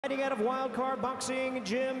Fighting out of Wildcard Boxing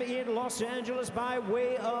Gym in Los Angeles by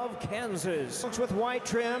way of Kansas. With white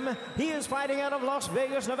trim, he is fighting out of Las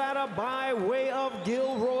Vegas, Nevada by way of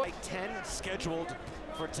Gilroy. 10 scheduled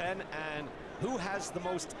for 10, and who has the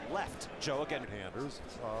most left? Joe again. Handers.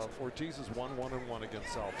 Ortiz is 1-1-1 against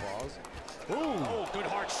Southpaws. Ooh. Oh, good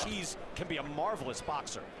heart. She's can be a marvelous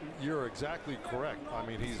boxer. You're exactly correct. I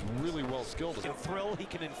mean, he's really well skilled. He can thrill, he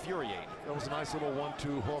can infuriate. That was a nice little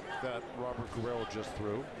 1-2 hook that Robert Guerrero just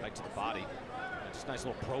threw. Right to the body. Just a nice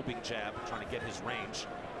little probing jab, trying to get his range.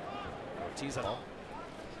 Ortiz at all.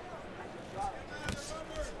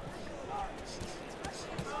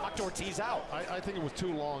 Knocked Ortiz out. I think it was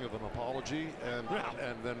too long of an apology, and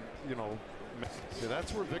then, you know, see,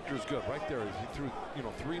 that's where Victor's good, right there. He threw, you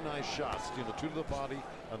know, 3 nice shots, you know, 2 to the body.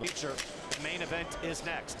 And The main event is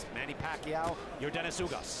next. Manny Pacquiao, Yordenis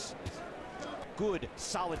Ugas. Good,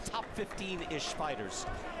 solid, top 15-ish fighters.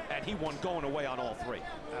 And he won going away on all 3.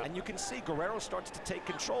 And you can see Guerrero starts to take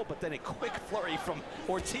control, but then a quick flurry from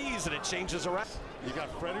Ortiz, and it changes around. You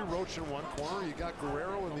got Freddie Roach in one corner. You got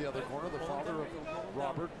Guerrero in the other corner, the father of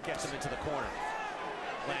Robert. Gets him into the corner.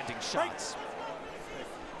 Landing shots.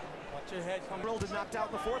 Watch your head. Thrilled and knocked out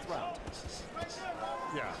in the 4th round.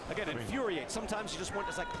 Yeah. Again, infuriate. Sometimes you just want,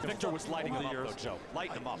 it's like Victor was lighting him up, though, Joe.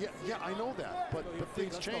 Lighting him up. Yeah, I know that. But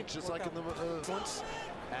things change, just like in the...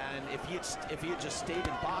 And if he had just stayed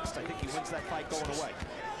and boxed, I think he wins that fight going away.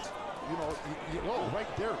 You know, right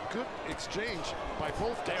there, good exchange by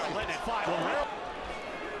both guys. They are letting it fly.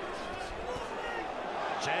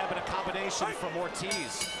 Jab and a combination from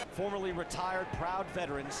Ortiz. Formerly retired, proud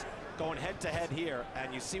veterans going head-to-head here,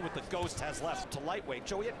 and you see what the Ghost has left to lightweight.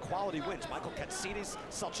 Joey had quality wins. Michael Katsides,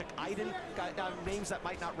 Selchuk Aydin, names that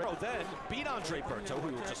might not remember. Then beat Andre Berto, who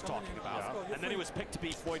we were just talking about, and then he was picked to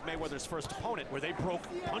beat Floyd Mayweather's first opponent, where they broke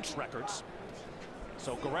punch records.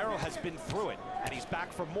 So Guerrero has been through it, and he's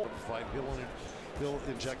back for more. Fight. He'll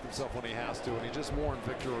inject himself when he has to, and he just warned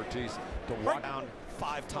Victor Ortiz to walk down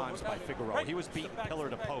 5 times by Figueroa. He was beaten pillar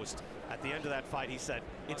to post. At the end of that fight, he said,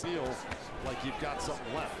 "It feels like you've got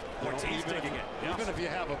something left." Ortiz digging it. Even if you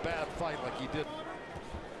have a bad fight like he did.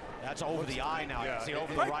 That's over the eye now. You can see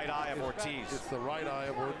over the right eye of Ortiz. It's the right eye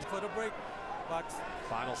of Ortiz. For the break, box.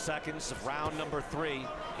 Final seconds of round number 3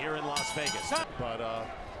 here in Las Vegas. But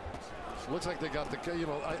looks like they got the, you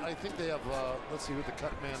know, I think they have, let's see who the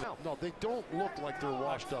cut man is. No, they don't look like they're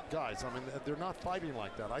washed up guys. I mean, they're not fighting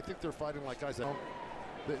like that. I think they're fighting like guys that don't.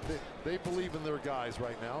 They believe in their guys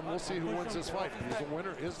right now, and we'll see who wins this fight. Who's the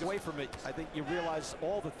winner is away from it. I think you realize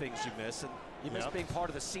all the things you miss, and you miss being part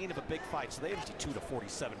of the scene of a big fight. So they have 52 to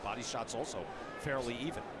 47 body shots, also fairly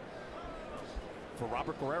even for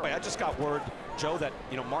Robert Guerrero. I just got word, Joe, that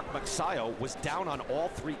Mark Magsayo was down on all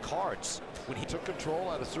 3 cards when he took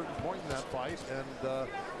control at a certain point in that fight, and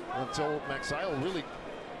until Magsayo really.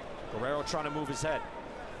 Guerrero trying to move his head,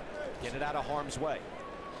 get it out of harm's way.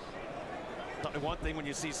 One thing when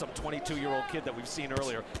you see some 22-year-old kid that we've seen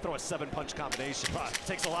earlier throw a 7-punch combination,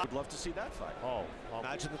 takes a lot. Would love to see that fight. Oh,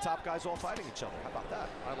 imagine the top guys all fighting each other. How about that?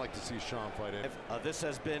 I'd like to see Sean fight him. This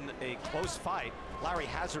has been a close fight. Larry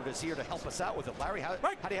Hazard is here to help us out with it. Larry, how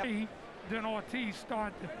do you have? Then Ortiz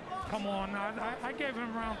started to come on. I gave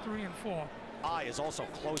him round 3 and 4. Eye is also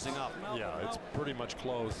closing up. Yeah, it's pretty much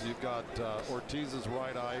closed. You've got Ortiz's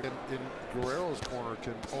right eye in Guerrero's corner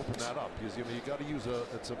can open that up. You got to use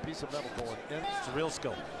it's a piece of metal going in. It's a real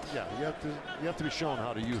skill. Yeah, you have to be shown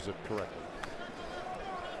how to use it correctly.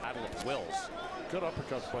 Battle of wills. Good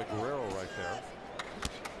uppercuts by Guerrero right there.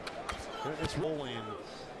 It's rolling,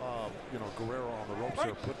 Guerrero on the ropes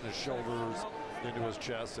there, putting his shoulders into his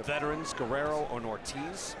chest. Veterans, Guerrero and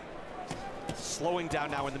Ortiz. Slowing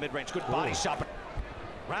down now in the mid-range. Good body shot.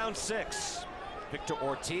 Round 6. Victor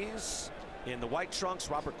Ortiz in the white trunks.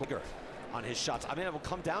 Robert Guerrero on his shots. I mean, it will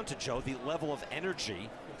come down to, Joe, the level of energy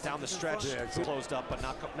down the stretch. Yeah, closed up, but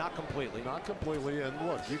not completely. Not completely. And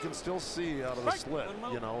look, you can still see out of the slit,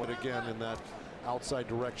 and again in that outside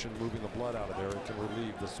direction, moving the blood out of there. It can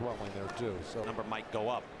relieve the swelling there too. So number might go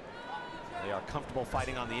up. They are comfortable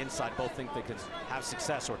fighting on the inside. Both think they can have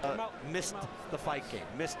success, or missed the fight game,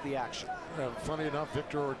 missed the action. Funny enough,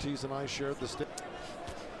 Victor Ortiz and I shared the stage.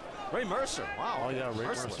 Ray Mercer, wow. Oh yeah, Ray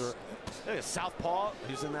Mercer. There's Southpaw,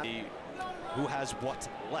 who's in that. Who has what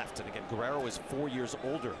left? And again, Guerrero is 4 years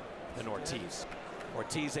older than Ortiz.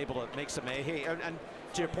 Ortiz able to make some hay, and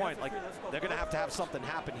to your point, like they're going to have something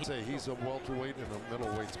happen. He's a welterweight in a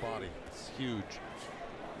middleweight's body. It's huge,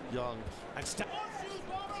 young, and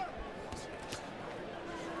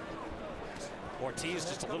Ortiz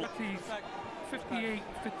just a little. Ortiz, 58,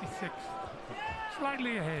 56,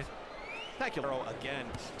 slightly ahead. Thank you. Again,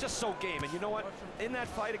 just so game. And you know what? In that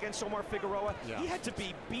fight against Omar Figueroa, he had to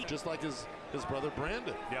be beat. Just like his brother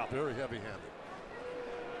Brandon. Yeah. Very heavy-handed.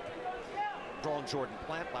 Drawn Jordan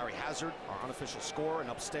Plant, Larry Hazard, our unofficial scorer, and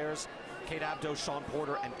upstairs, Kate Abdo, Sean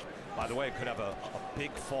Porter, and by the way, could have a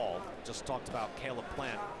big fall. Just talked about Caleb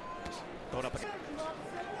Plant going up against.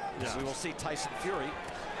 Yeah. We will see Tyson Fury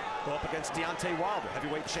go up against Deontay Wilder.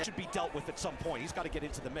 Heavyweight champ should be dealt with at some point. He's got to get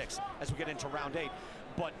into the mix as we get into round 8.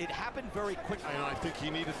 But it happened very quickly. And I think he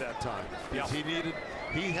needed that time. Yeah.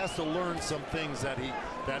 He has to learn some things that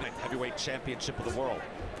heavyweight championship of the world.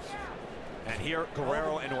 And here,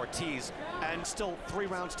 Guerrero and Ortiz, and still 3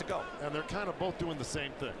 rounds to go. And they're kind of both doing the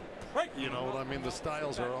same thing. Right. You know what I mean? The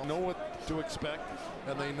styles know what to expect,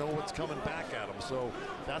 and they know what's coming back at them. So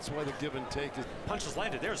that's why the give and take is. Punches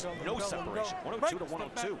landed. There's no separation. 102 to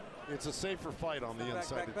 102. It's a safer fight on the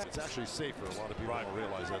inside. It's actually safer. A lot of people don't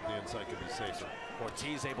realize that the inside can be safer.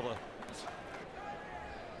 Ortiz able to.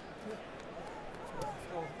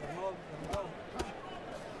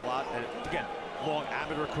 A lot. And again, long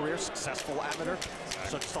amateur career, successful amateur.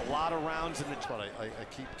 So just a lot of rounds in the. But I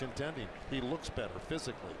keep contending. He looks better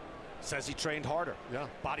physically. Says he trained harder. Yeah.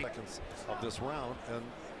 Body seconds of this round, and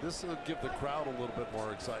this will give the crowd a little bit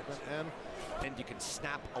more excitement, and you can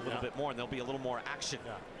snap a little bit more, and there'll be a little more action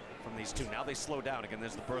from these two. Now they slow down again.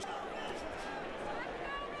 There's the burst.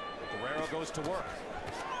 Guerrero goes to work.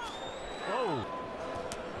 Whoa.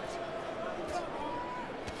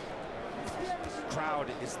 Crowd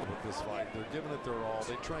is with this fight. They're giving it their all.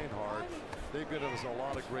 They train hard. They've given us a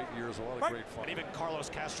lot of great years, a lot of great fun. And even Carlos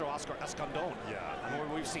Castro, Oscar Escandon. Yeah. I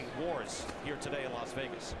mean, we've seen wars here today in Las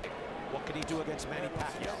Vegas. What can he do against Manny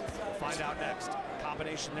Pacquiao? We'll find out next.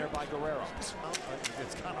 Combination there by Guerrero. It's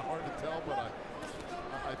kind of hard to tell, but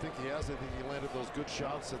I think he has. I think he landed those good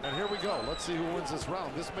shots. And here we go. Let's see who wins this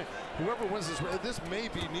round. Whoever wins this may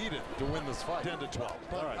be needed to win this fight. 10 to 12.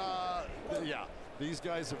 But yeah, these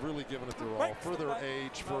guys have really given it their all for their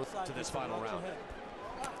age, to this final round.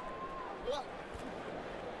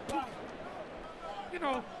 You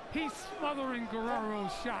know, he's smothering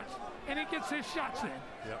Guerrero's shots, and he gets his shots in.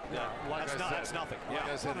 Yep. Yeah. That's nothing. Like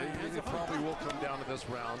I said, it probably will come down to this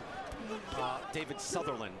round. David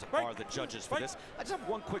Sutherland are the judges for this. I just have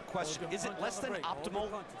one quick question. Is it less than optimal?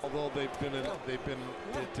 Although they've been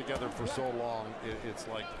together for so long, it's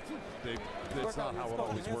like it's not how it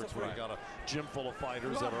always works. Where you got a gym full of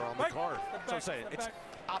fighters that are on the card. So I'm saying it's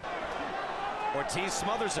Ortiz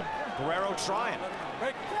smothers him. Guerrero trying.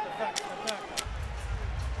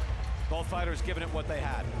 Both fighters giving it what they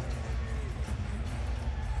had.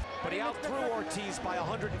 But he outthrew Ortiz by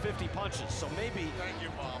 150 punches, so maybe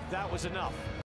that was enough.